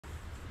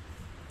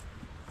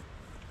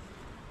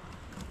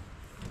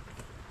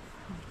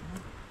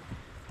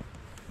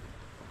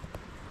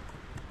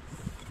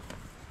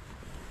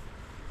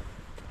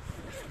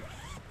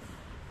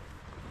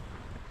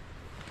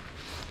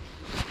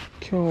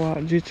今日は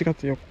11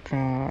月4日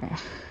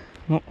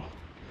の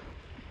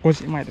5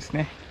時前です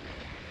ね。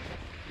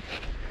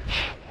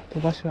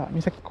場所は三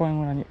崎公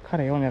園裏にカ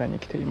レイを狙いに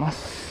来ていま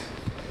す。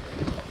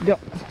では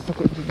早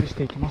速準備し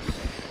ていきます。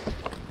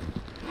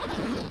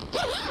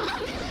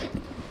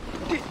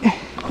で、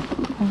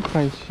今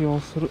回使用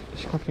する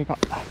仕掛けが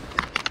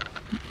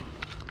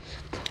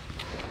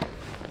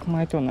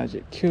前と同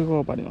じ9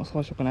号針の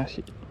装飾な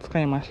し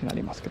使い回しにな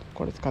りますけど、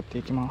これ使って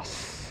いきま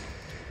す。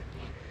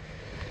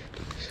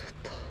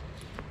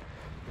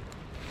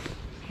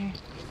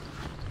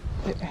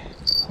で、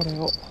これ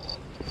を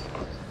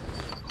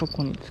こ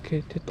こにつ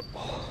けてと、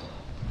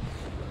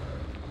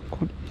こ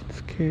こに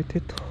つけて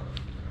と、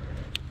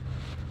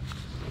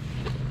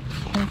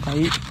今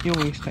回用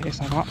意した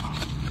餌が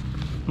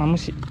マム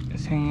シ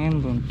1000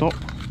円分と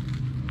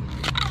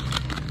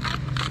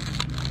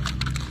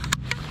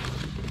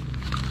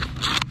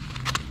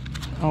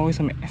青い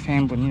染め1000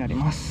円分になり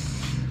ま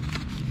す。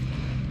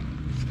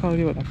使う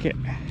量だけ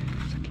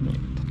先に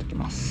取っておき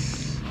ま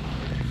す。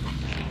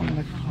こんな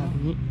感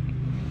じに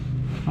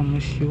マム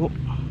シを、こ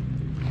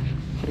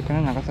れか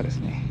ら長さです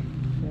ね、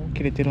もう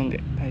切れてるん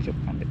で大丈夫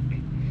なんで、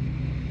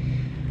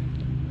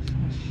そ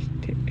し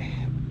てよ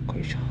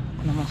いしょ、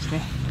こんなもんですね。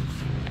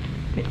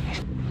で、よ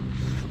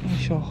い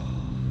しょ、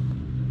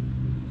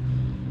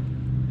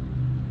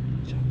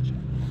じゃあ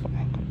この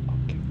辺から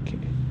OKOK、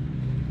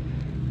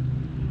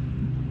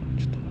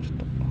 ちょっ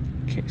と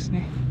OK です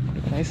ね。こ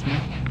れぐらいですね。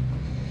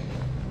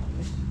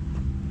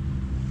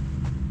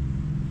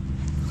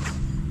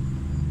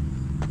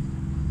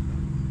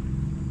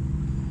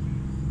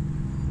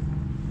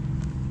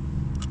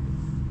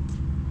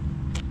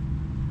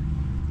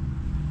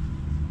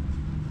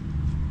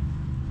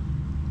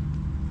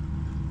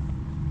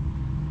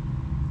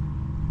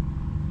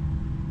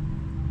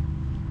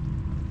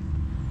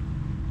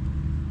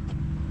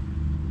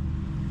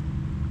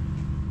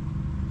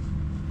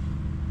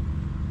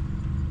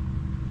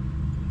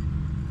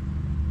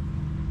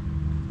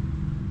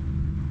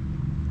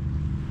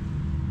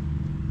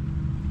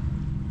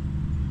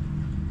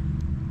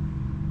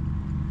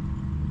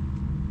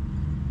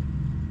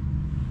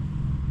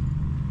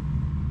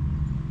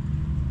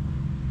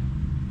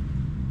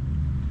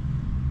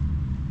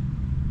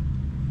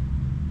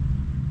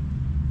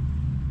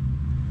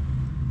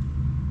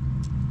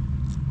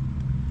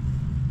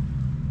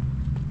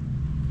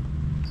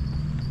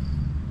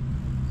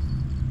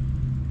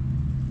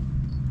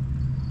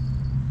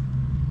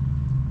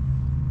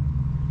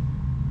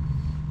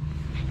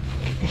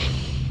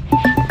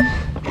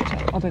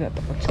後でやっ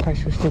たらこっち回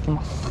収していき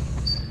ま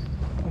す。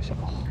よいしょ。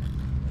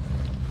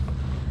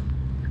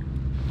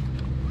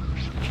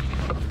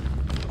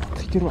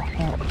ついてるわ。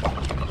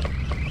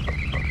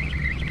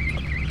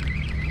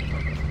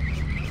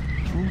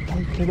重た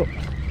いけど、かっ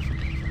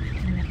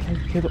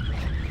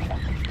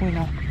こいいな。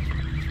よ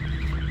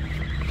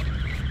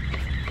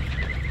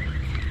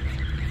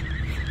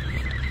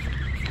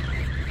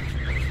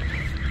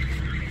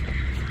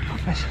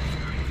いしょ。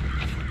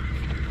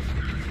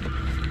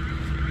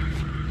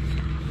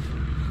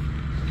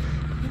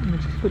めっ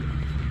ちゃ低い。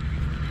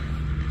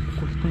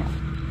これ低いな。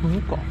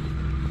7か。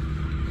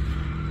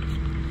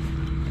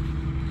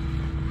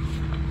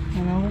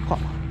7か。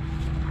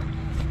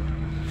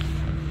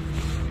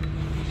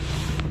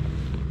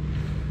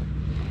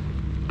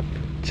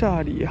チャ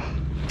ーリーや。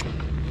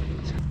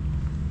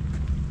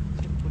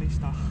最高でし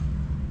た。今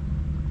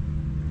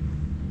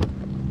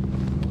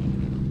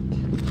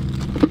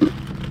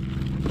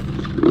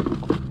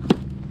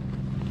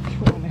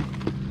日はね、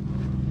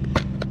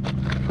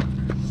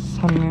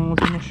3年お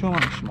きの塩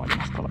話もあり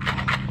ますから、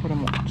これ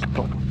もちょっ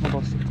と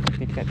戻して使っ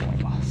ていきたいと思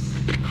います。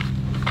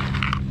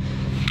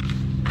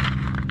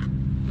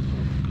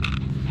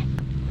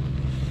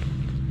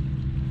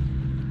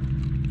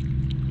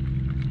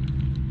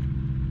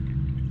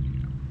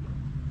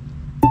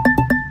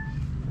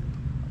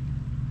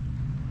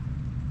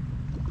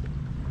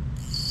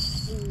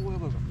おお、や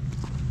ばいやばい。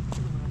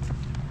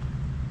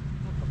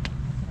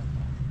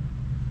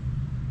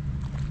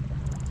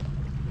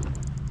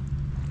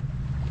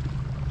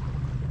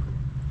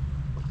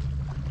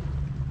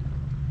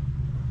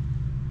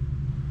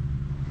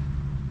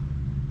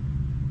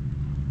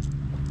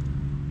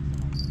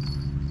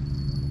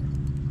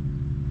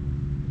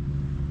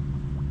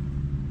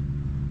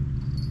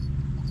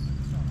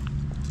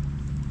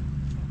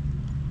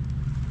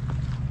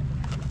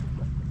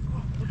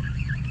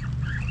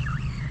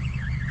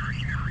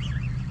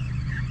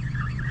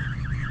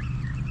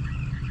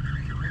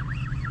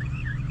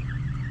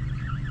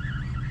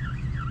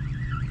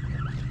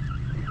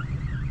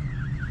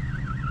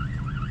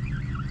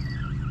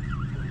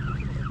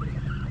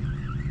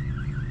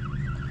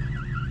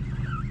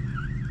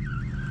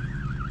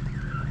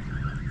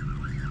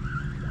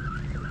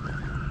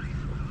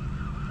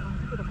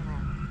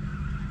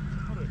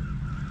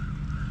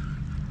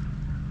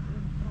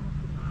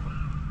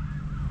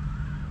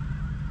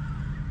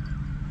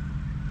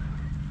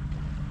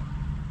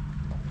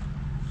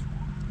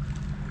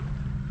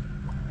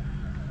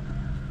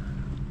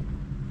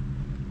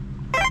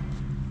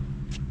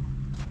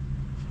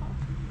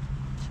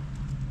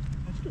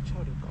チ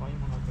ャリか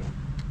今の辺り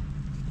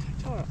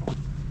チャラの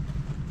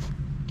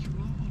キュ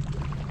イー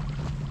ン。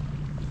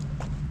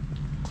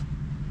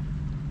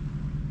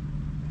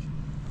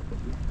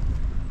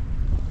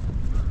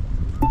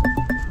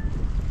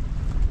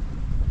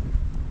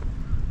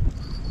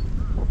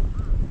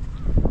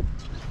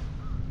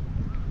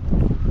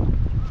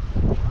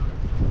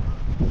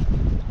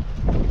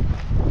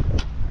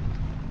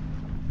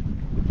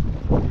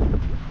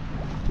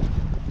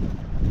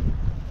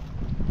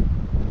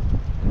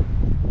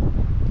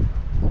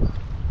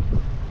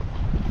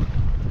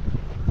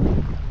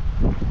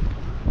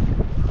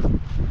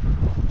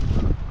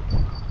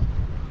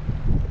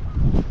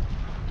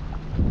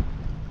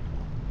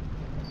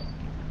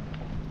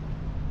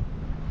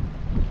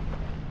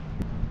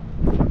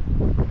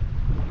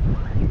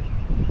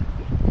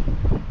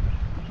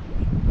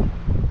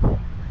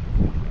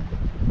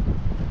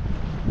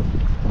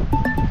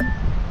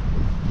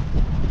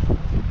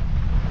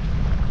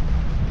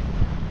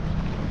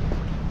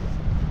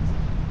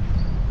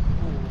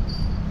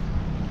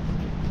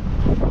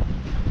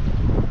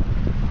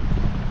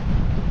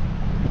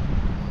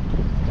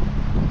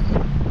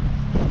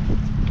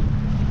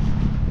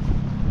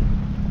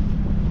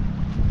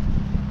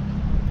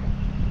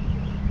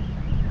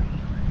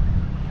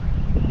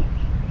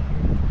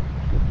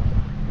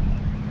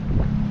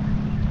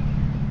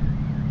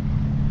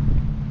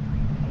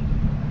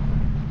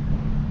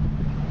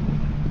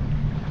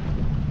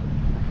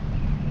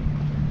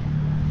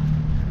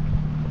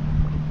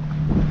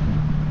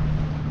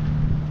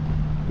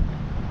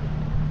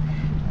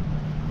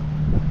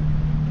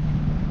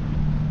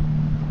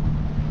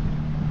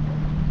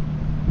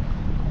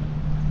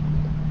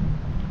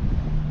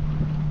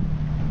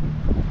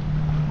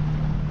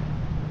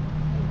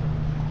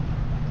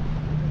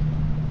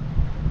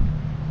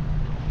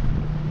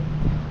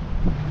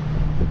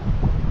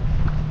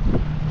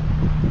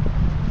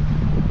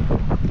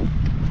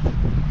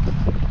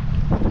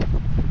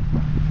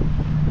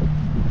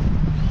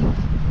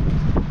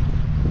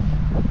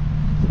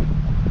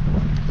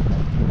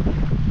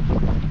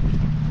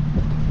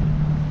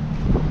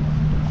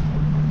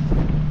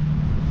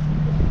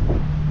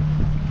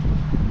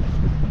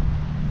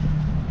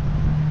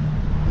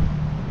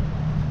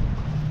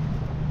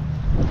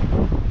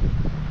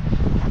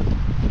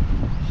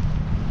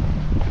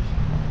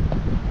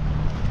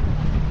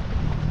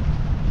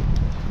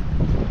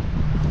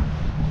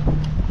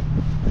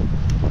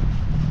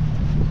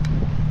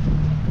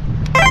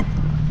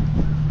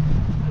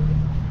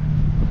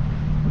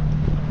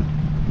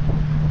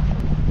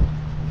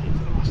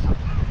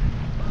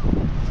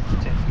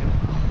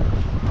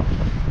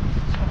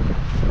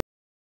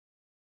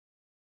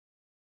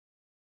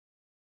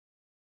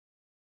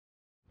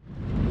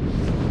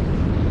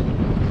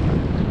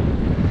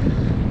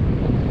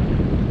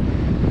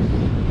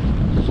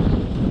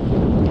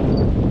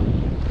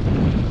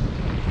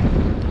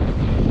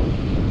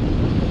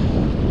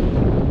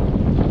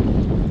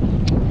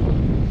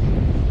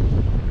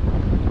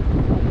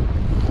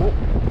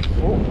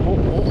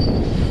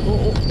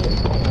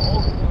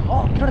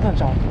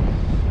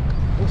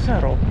嘘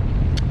やろ。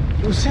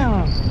嘘や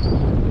ん。